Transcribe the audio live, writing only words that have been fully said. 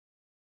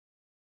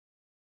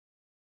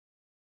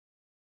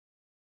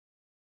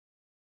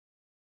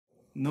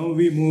Now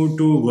we move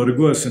to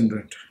Virgo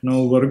Ascendant.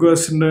 Now, Virgo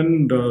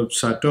Ascendant,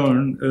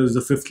 Saturn is the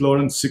fifth lord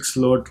and sixth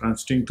lord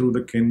transiting through the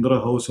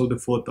Kendra house of the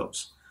fourth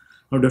house.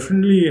 Now,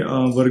 definitely,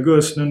 Virgo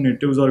Ascendant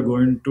natives are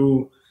going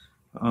to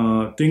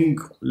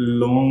think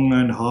long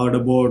and hard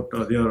about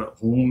their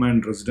home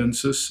and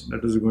residences.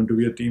 That is going to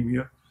be a theme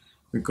here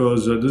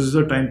because this is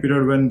a time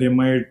period when they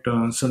might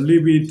suddenly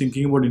be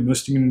thinking about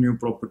investing in a new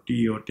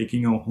property or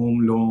taking a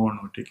home loan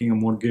or taking a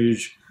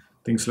mortgage.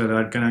 Things like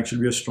that can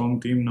actually be a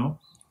strong theme now.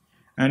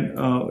 And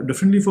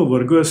definitely for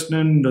Virgo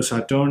ascendant, the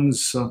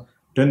Saturn's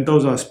 10th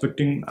house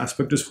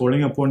aspect is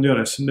falling upon their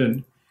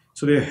ascendant.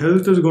 So their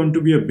health is going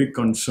to be a big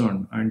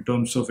concern in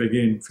terms of,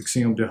 again,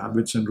 fixing up their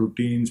habits and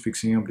routines,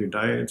 fixing up their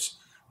diets.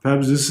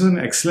 Perhaps this is an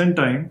excellent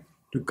time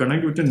to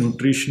connect with a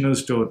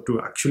nutritionist or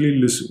to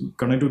actually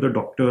connect with a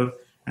doctor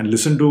and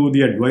listen to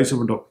the advice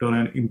of a doctor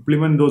and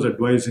implement those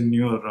advice in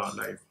your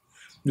life.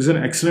 This is an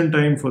excellent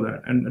time for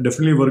that. And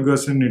definitely Virgo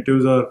ascendant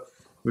natives are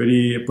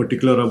very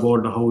particular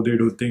about how they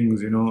do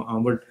things,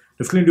 but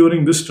definitely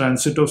during this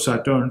transit of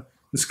Saturn,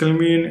 this can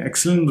be an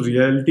excellent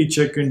reality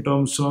check in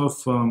terms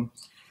of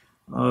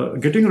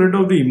getting rid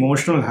of the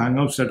emotional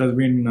hang-ups that has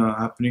been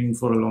happening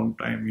for a long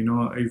time.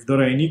 If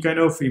there are any kind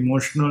of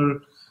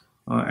emotional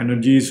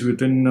energies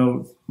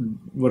within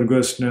Virgo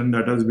ascendant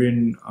that has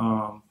been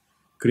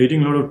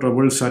creating a lot of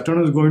trouble,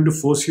 Saturn is going to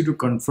force you to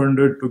confront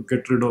it, to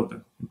get rid of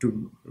them,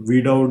 to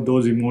weed out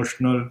those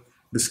emotional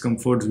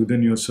discomforts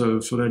within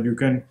yourself so that you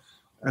can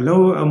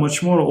allow a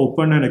much more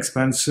open and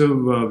expansive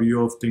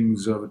view of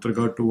things with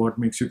regard to what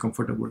makes you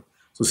comfortable.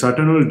 So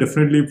Saturn will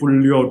definitely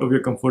pull you out of your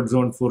comfort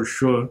zone for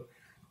sure,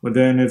 but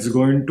then it's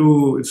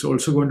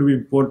also going to be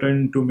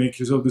important to make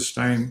use of this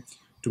time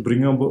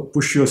to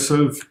push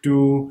yourself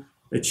to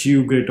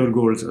achieve greater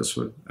goals as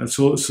well, and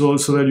so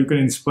that you can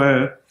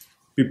inspire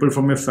people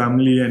from your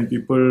family and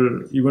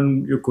people,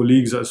 even your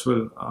colleagues as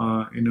well,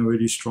 in a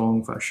very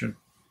strong fashion.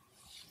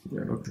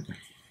 Yeah, Dr.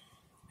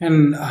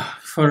 And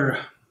for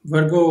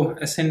Virgo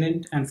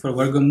ascendant and for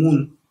Virgo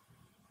moon,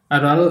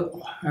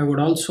 I would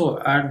also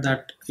add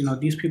that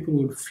these people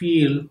would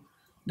feel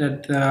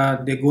that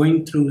they're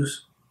going through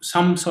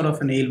some sort of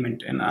an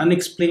ailment, an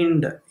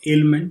unexplained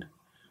ailment,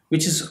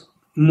 which is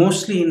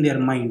mostly in their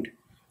mind,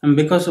 and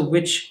because of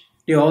which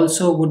they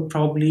also would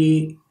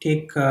probably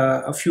take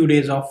a few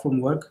days off from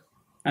work,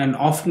 and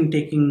often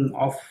taking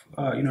off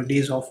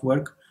days off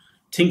work,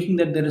 thinking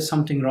that there is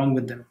something wrong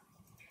with them.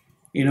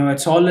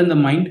 It's all in the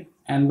mind,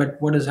 and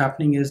but what is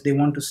happening is they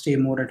want to stay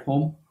more at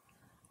home,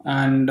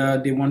 and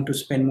they want to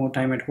spend more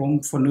time at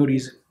home for no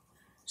reason.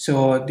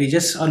 So they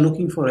just are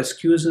looking for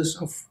excuses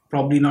of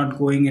probably not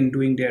going and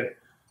doing their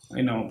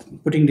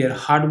putting their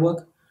hard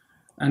work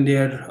and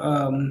their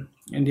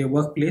in their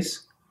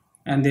workplace,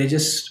 and they're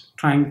just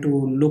trying to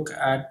look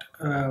at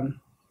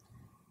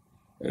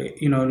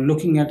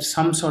looking at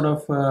some sort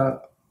of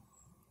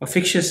a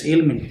fictitious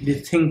ailment. They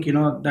think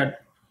that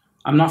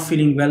I'm not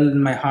feeling well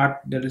in my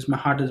heart. My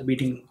heart is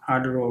beating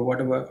harder or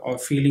whatever, or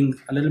feeling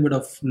a little bit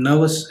of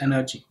nervous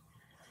energy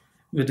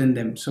within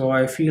them. So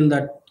I feel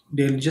that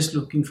they're just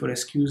looking for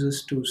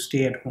excuses to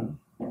stay at home.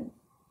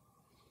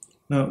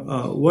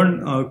 Now,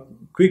 one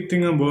quick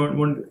thing about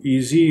one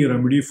easy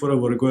remedy for a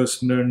Virgo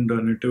ascendant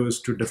native is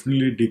to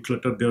definitely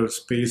declutter their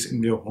space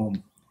in their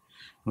home.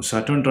 Now,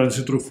 Saturn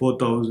transit through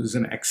fourth house is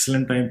an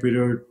excellent time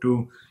period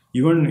to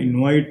even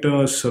invite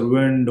a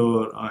servant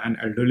or an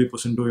elderly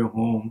person to your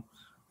home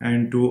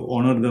and to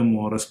honor them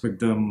or respect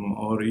them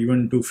or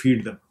even to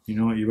feed them.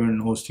 Even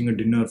hosting a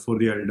dinner for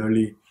the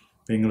elderly,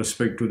 paying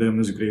respect to them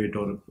is great,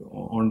 or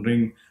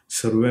honoring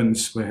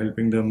servants by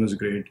helping them is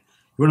great.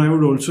 Even I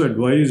would also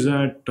advise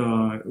that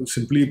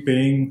simply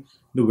paying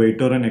the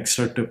waiter an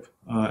extra tip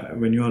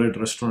when you are at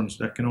restaurants,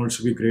 that can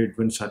also be great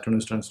when Saturn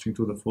is transiting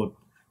through the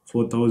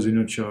fourth house in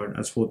your chart,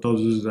 as fourth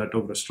house is that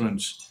of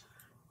restaurants.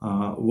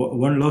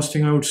 One last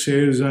thing I would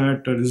say is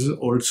that this is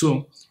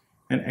also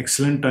an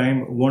excellent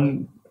time.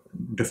 One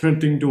definite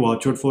thing to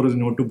watch out for is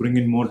not to bring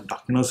in more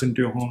darkness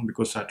into your home,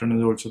 because Saturn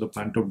is also the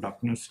planet of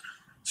darkness.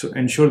 So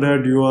ensure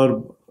that you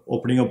are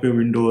opening up your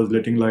windows,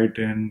 letting light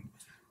in,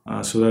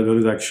 so that there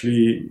is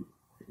actually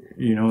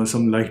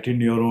some light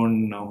in your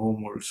own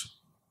home also.